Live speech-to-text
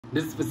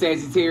This is for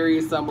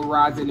Sagittarius, Sun, Moon,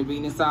 Rising, and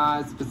Venus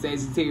signs. For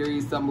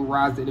Sagittarius, Sun, Moon,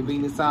 Rising, and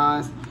Venus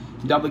signs.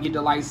 Don't forget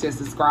to like, share,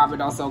 subscribe,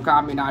 and also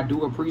comment. I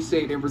do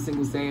appreciate every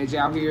single Sag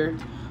out here.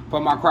 For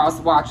my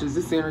cross watchers,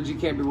 this energy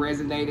can be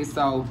resonated,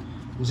 so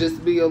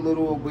just be a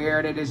little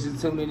aware that as you're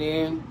tuning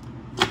in.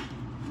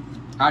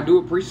 I do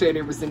appreciate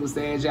every single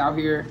Sag out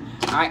here.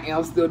 I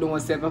am still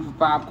doing 7 for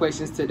 5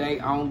 questions today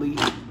only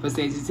for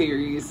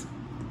Sagittarius.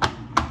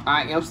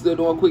 I am still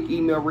doing quick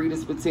email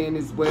readings for 10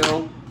 as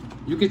well.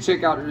 You can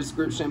check out the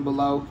description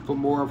below for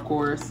more, of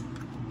course.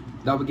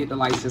 Don't forget to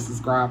like, share,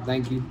 subscribe.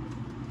 Thank you.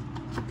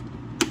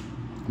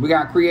 We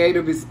got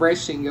creative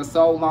expression. Your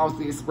soul longs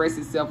to express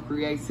itself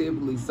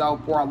creatively.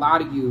 So for a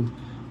lot of you,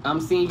 I'm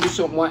seeing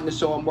you wanting to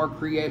show a more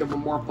creative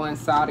and more fun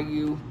side of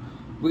you.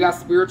 We got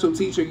spiritual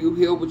teacher. You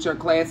heal with your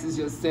classes,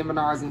 your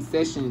seminars, and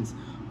sessions.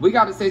 We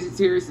got a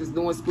Sagittarius that's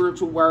doing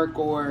spiritual work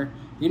or,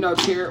 you know,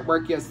 charity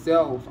work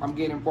yourself. I'm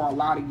getting for a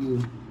lot of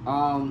you.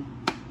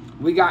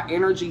 We got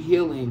energy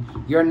healing.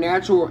 Your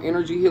natural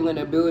energy healing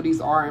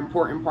abilities are an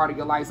important part of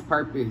your life's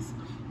purpose.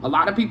 A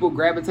lot of people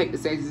gravitate to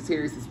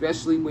Sagittarius,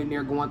 especially when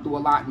they're going through a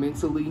lot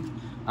mentally.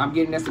 I'm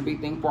getting that's a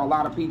big thing for a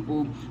lot of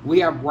people. We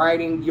have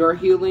writing. Your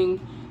healing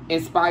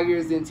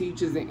inspires and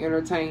teaches and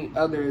entertains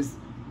others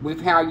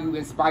with how you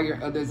inspire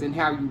others and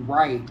how you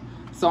write.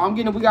 So I'm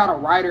getting, we got a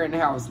writer in the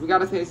house. We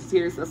got a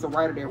Sagittarius that's a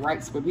writer that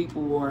writes for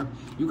people, or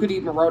you could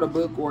even write a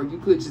book, or you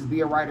could just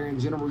be a writer in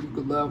general. You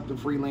could love to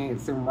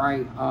freelance and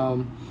write.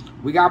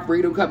 We got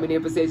freedom coming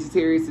in for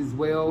Sagittarius as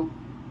well.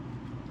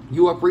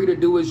 You are free to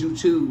do as you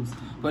choose.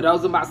 For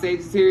those of my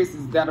Sagittarius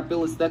that are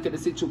feeling stuck in a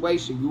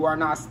situation, you are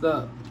not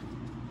stuck.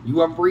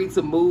 You are free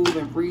to move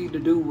and free to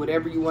do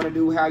whatever you want to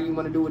do, how you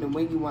want to do it, and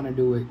when you want to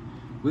do it.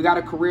 We got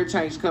a career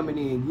change coming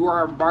in. You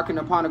are embarking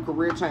upon a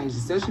career change,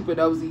 especially for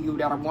those of you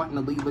that are wanting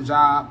to leave a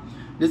job.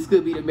 This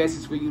could be the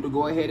message for you to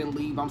go ahead and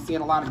leave. I'm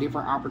seeing a lot of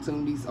different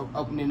opportunities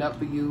opening up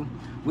for you.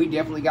 We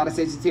definitely got a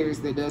Sagittarius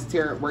that does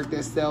tarot work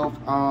themselves.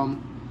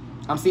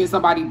 I'm seeing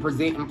somebody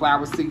presenting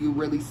flowers to you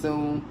really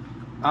soon.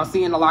 I'm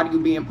seeing a lot of you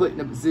being put in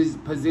a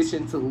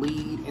position to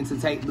lead and to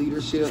take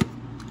leadership.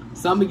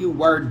 Some of you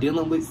were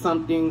dealing with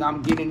something.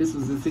 I'm getting this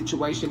was a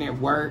situation at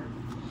work.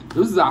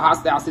 This is a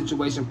hostile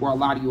situation for a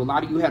lot of you. A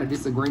lot of you had a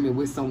disagreement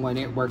with someone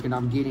at work, and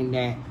I'm getting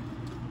that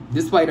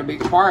this played a big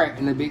part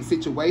in a big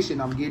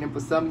situation. I'm getting for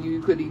some of you,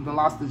 you could even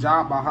lost the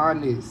job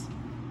behind this.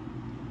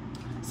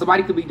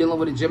 Somebody could be dealing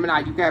with a Gemini.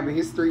 You could have a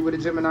history with a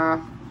Gemini.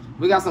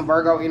 We got some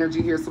Virgo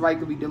energy here. Somebody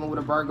could be dealing with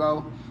a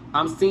Virgo.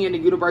 I'm seeing the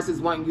universe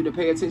is wanting you to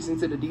pay attention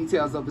to the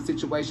details of the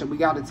situation. We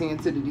got to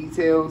tend to the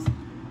details.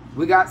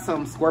 We got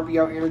some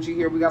Scorpio energy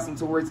here. We got some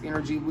Taurus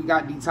energy. We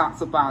got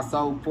detoxify.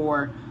 So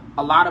for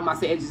a lot of my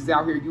Sagittarius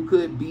out here, you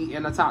could be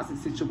in a toxic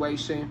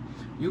situation.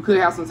 You could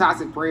have some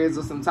toxic friends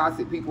or some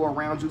toxic people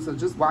around you. So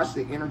just watch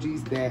the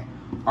energies that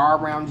are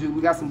around you.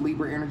 We got some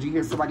Libra energy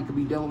here. Somebody could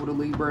be dealing with a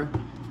Libra.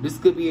 This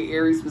could be an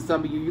Aries for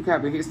some of you. You could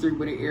have a history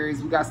with an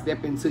Aries. We got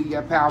step into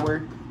your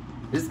power.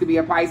 This could be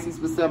a Pisces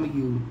for some of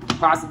you.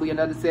 Possibly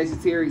another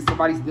Sagittarius.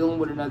 Somebody's dealing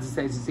with another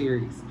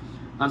Sagittarius.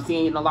 I'm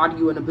seeing a lot of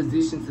you in a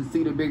position to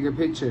see the bigger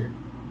picture.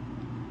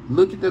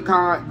 Look at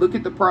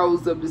the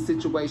pros of the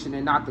situation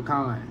and not the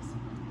cons.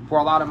 For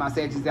a lot of my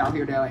Sagittarius out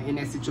here that are in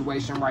that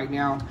situation right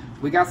now.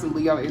 We got some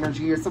Leo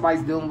energy here.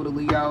 Somebody's dealing with a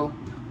Leo.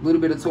 A little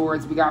bit of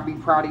Taurus. We got to be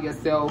proud of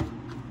yourself.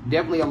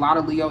 Definitely a lot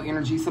of Leo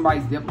energy.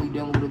 Somebody's definitely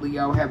dealing with a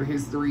Leo. Have a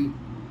history.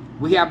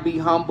 We have be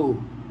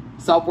humble.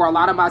 So for a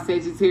lot of my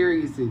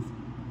Sagittarius,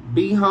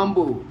 be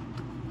humble.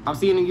 I'm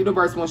seeing the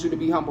universe wants you to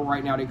be humble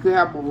right now. They could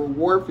have a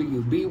reward for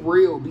you. Be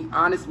real. Be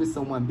honest with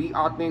someone. Be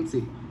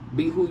authentic.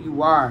 Be who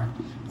you are.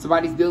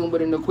 Somebody's dealing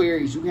with an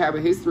Aquarius. You can have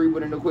a history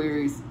with an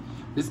Aquarius.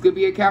 This could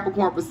be a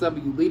Capricorn for some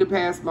of you. Leave the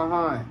past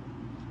behind.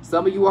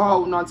 Some of you are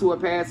holding on to a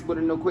past with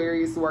an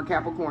Aquarius or a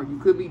Capricorn. You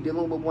could be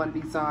dealing with one of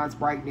these signs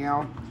right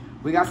now.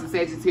 We got some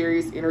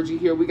Sagittarius energy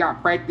here. We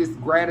got practice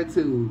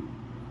gratitude.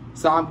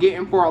 So I'm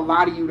getting for a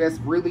lot of you that's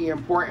really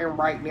important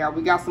right now.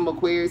 We got some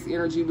Aquarius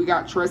energy. We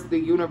got trust the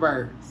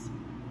universe.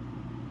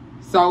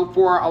 So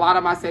for a lot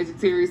of my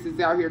Sagittarius is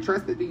out here,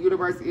 trust that the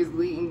universe is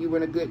leading you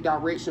in a good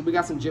direction. We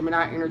got some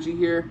Gemini energy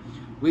here.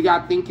 We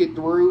got think it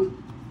through.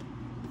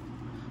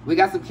 We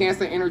got some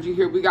Cancer energy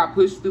here. We got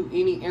push through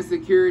any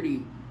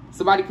insecurity.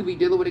 Somebody could be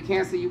dealing with a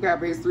Cancer. You could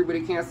have a history with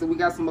a Cancer. We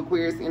got some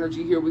Aquarius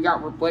energy here. We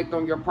got reflect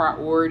on your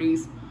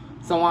priorities.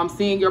 So I'm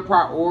seeing your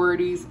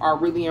priorities are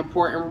really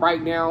important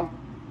right now.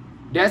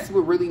 That's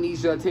what really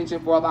needs your attention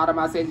for a lot of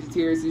my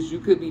Sagittarius. You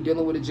could be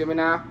dealing with a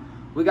Gemini.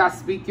 We got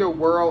speak your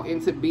world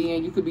into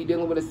being. You could be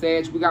dealing with a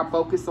Sag. We got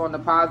focus on the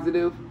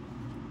positive.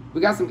 We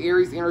got some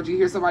Aries energy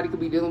here. Somebody could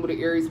be dealing with an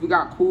Aries. We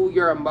got cool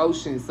your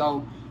emotions.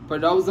 So for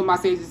those of my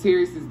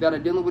Sagittarius that are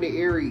dealing with an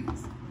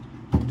Aries,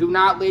 do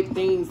not let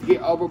things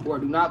get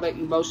overboard. Do not let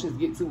emotions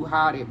get too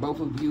hot at both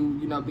of you.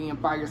 You know, being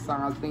fire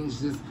signs, things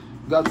just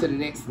go to the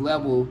next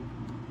level.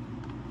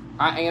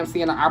 I am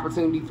seeing an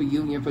opportunity for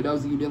union for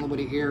those of you dealing with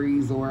an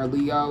Aries or a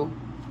Leo.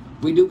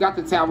 We do got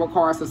the Tower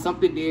card, so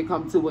something did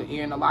come to an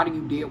end. A lot of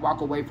you did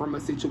walk away from a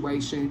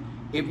situation.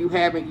 If you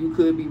haven't, you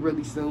could be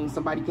really soon.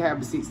 Somebody could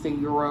have a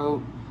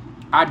 16-year-old.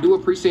 I do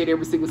appreciate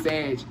every single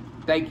Sag.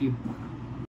 Thank you.